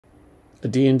a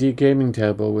D&D gaming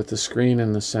table with a screen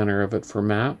in the center of it for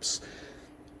maps.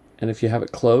 And if you have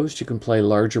it closed, you can play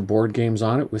larger board games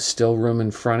on it with still room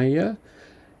in front of you.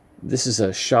 This is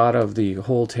a shot of the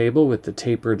whole table with the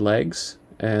tapered legs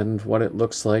and what it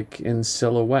looks like in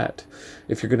silhouette.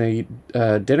 If you're going to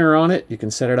eat dinner on it, you can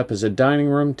set it up as a dining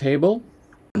room table.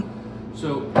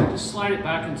 So you just slide it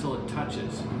back until it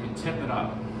touches, and you tip it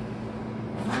up.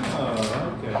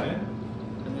 Oh, okay.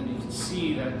 And then you can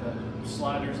see that the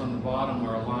sliders on the bottom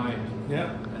are aligned.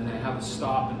 Yep. And they have a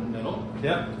stop in the middle.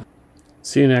 Yep.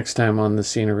 See you next time on the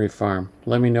Scenery Farm.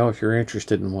 Let me know if you're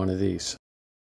interested in one of these.